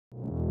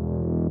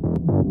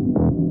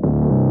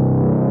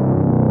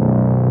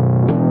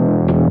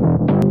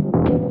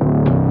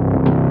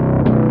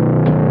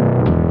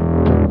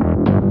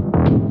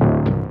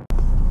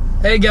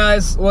Hey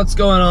guys, what's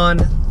going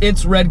on?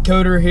 It's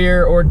Redcoder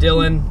here, or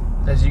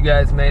Dylan, as you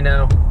guys may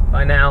know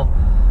by now.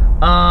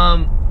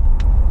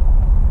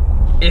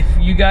 If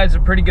you guys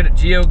are pretty good at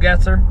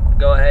GeoGuessr,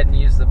 go ahead and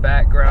use the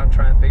background,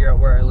 try and figure out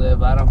where I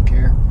live. I don't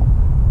care.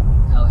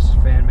 Hell, it's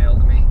just fan mail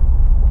to me.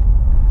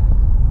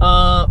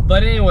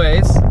 But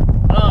anyways,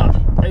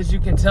 as you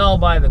can tell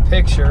by the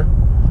picture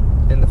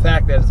and the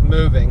fact that it's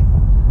moving,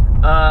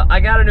 I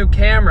got a new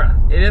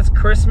camera. It is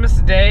Christmas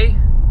Day.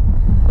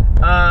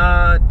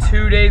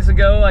 2 days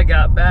ago, I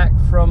got back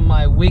from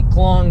my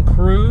week-long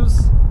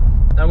cruise.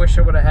 I wish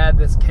I would have had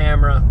this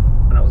camera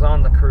when I was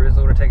on the cruise.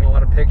 I would have taken a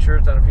lot of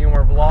pictures, done a few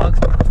more vlogs.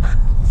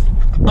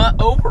 But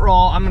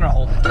overall, I'm gonna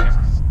hold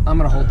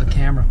the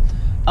camera.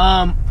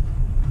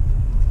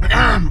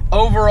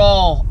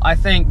 Overall, I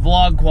think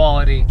vlog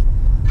quality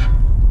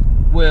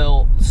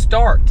will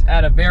start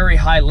at a very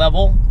high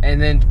level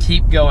and then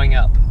keep going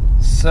up.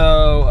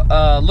 So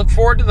look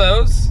forward to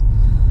those.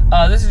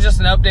 This is just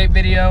an update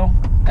video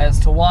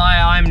as to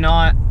why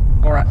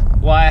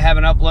why I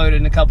haven't uploaded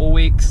in a couple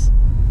weeks.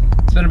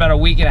 It's been about a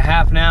week and a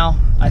half now,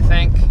 I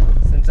think,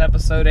 since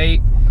episode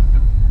 8.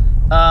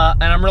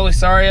 And I'm really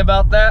sorry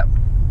about that.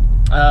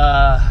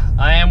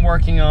 I am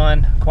working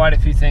on quite a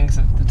few things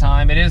at the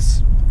time. It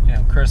is, you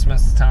know,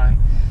 Christmas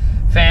time.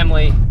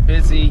 Family,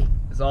 busy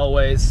as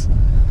always.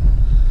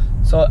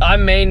 So I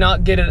may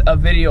not get a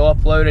video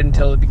uploaded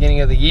until the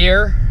beginning of the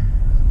year.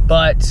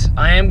 But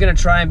I am going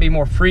to try and be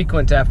more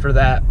frequent after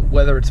that,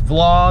 whether it's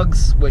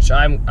vlogs, which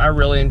I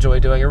really enjoy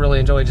doing. I really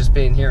enjoy just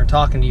being here and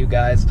talking to you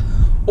guys,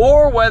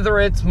 or whether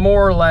it's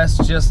more or less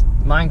just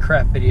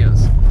Minecraft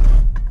videos.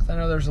 I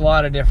know there's a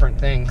lot of different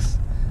things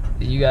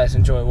that you guys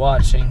enjoy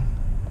watching,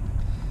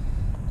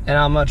 and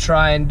I'm going to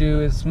try and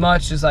do as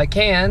much as I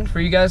can for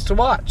you guys to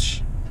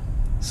watch.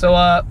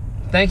 So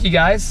thank you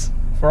guys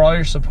for all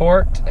your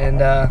support, and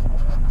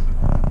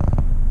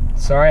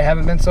sorry I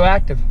haven't been so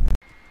active.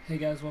 Hey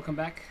guys, welcome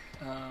back.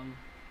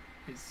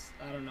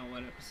 I don't know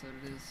what episode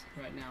it is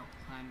right now.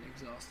 I'm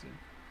exhausted.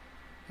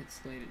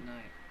 It's late at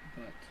night,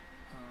 but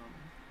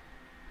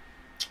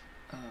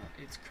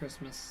it's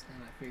Christmas, and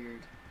I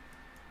figured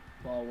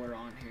while we're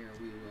on here,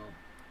 we will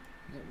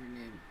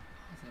rename.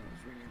 I thought it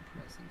was rename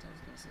present. I was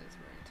gonna say it's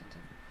very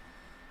attentive.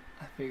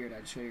 I figured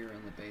I'd show you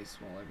around the base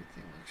while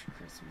everything looks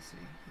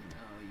Christmassy. You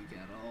know, you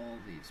got all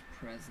these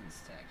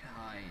presents stacked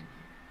high in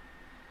here.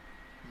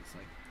 Looks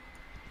like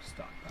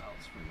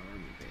stockpiles from an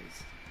army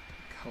base.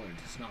 Color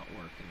does not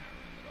work in that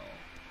room at all.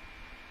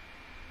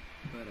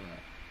 But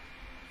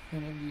if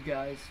any of you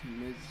guys who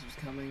knew this was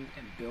coming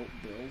and built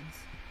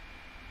builds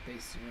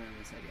based around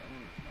this idea, I'm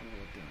gonna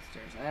look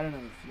downstairs. I had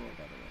another floor,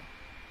 by the way.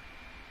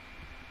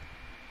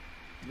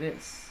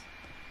 This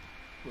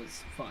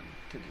was fun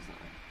to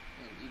design,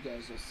 and you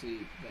guys will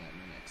see that in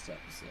the next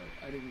episode.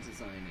 I didn't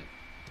design it.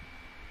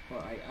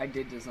 Well, I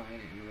did design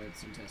it in the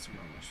Redstone Testing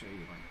World. I'll show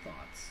you my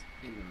thoughts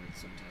in the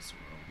Redstone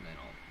Testing World, and then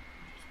I'll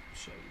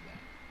show you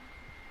that.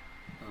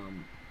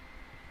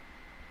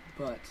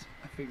 But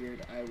I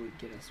figured I would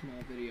get a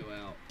small video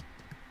out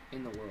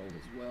in the world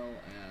as well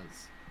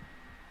as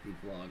the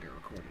vlog I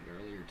recorded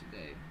earlier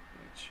today,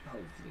 which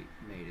hopefully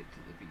made it to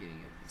the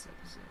beginning of this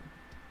episode.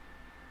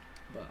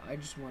 But I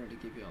just wanted to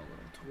give you all a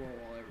little tour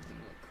while everything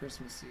looked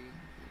Christmassy.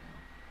 You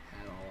know,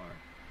 had all our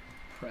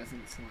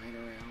presents lying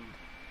around.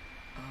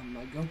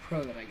 My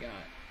GoPro that I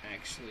got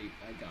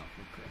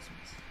for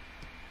Christmas.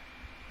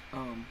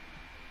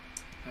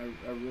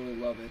 I really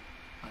love it.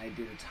 I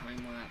did a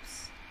time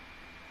lapse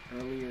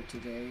earlier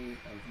today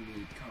of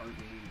me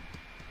carving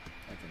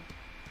like a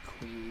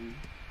queen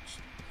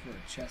for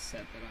a chess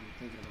set that I'm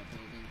thinking about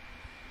building.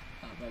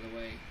 By the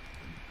way,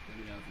 let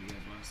me know if you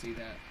guys want to see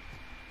that.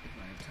 If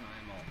I have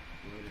time, I'll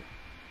upload it.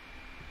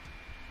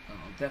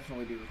 I'll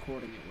definitely be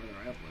recording it whether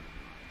I upload it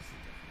or not. That's the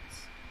difference.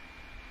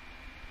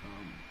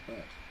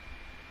 But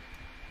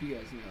you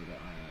guys know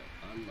that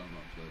I love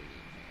uploading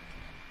anything I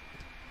can.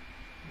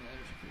 Well,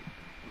 there's a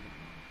creeper.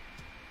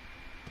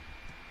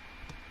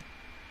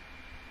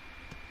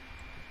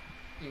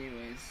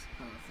 Anyways,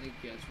 thank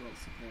you guys for all the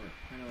support.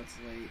 I know it's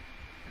late,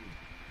 and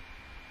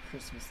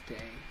Christmas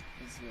Day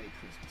is late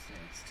Christmas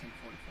Day. It's 10:45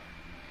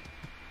 at night.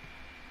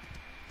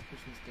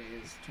 Christmas Day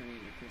is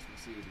turning into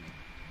Christmas evening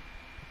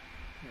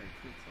very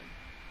quickly.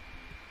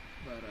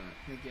 But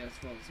thank you guys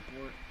for all the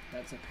support.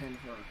 That's a pen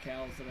for our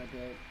cows that I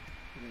built.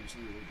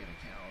 Eventually we'll get a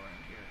cow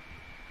around here,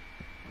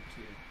 or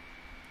two,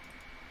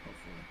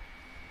 hopefully.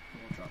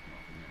 And we'll drop them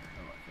off in there,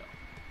 how I feel.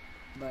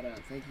 But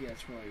thank you guys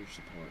for all your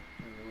support.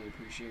 I really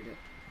appreciate it.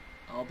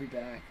 I'll be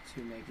back to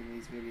making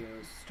these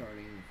videos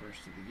starting the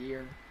first of the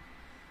year.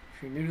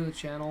 If you're new to the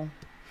channel,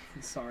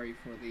 sorry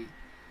for the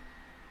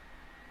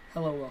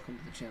hello, welcome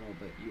to the channel,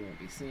 but you won't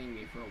be seeing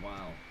me for a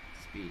while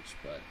speech,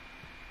 but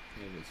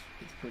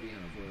it's pretty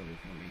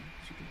unavoidable for me.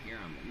 As you can hear,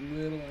 I'm a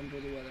little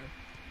under the weather.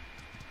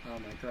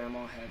 My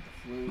grandma had the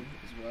flu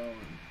as well,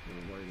 and we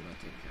were worried about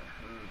taking care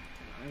of her,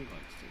 and I'm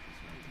going to take this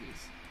one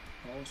piece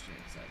polished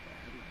inside, but I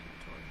had my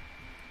inventory.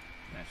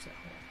 Match that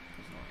hole. It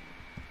was annoying.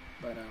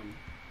 But,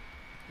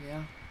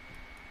 yeah.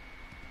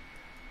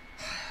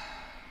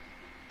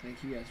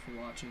 thank you guys for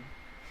watching.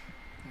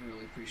 I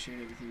really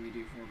appreciate everything you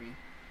do for me.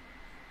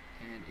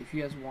 And if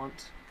you guys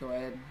want, go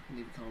ahead and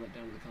leave a comment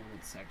down in the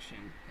comments section,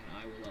 and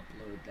I will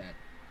upload that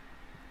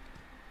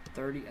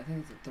 30, I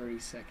think it's a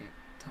 30-second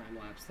time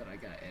lapse that I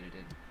got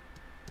edited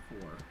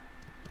for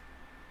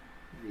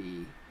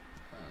the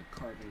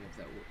carving of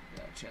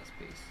that chest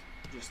piece.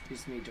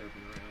 Just me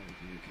derping around with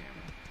the new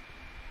camera.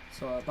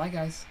 So bye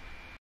guys.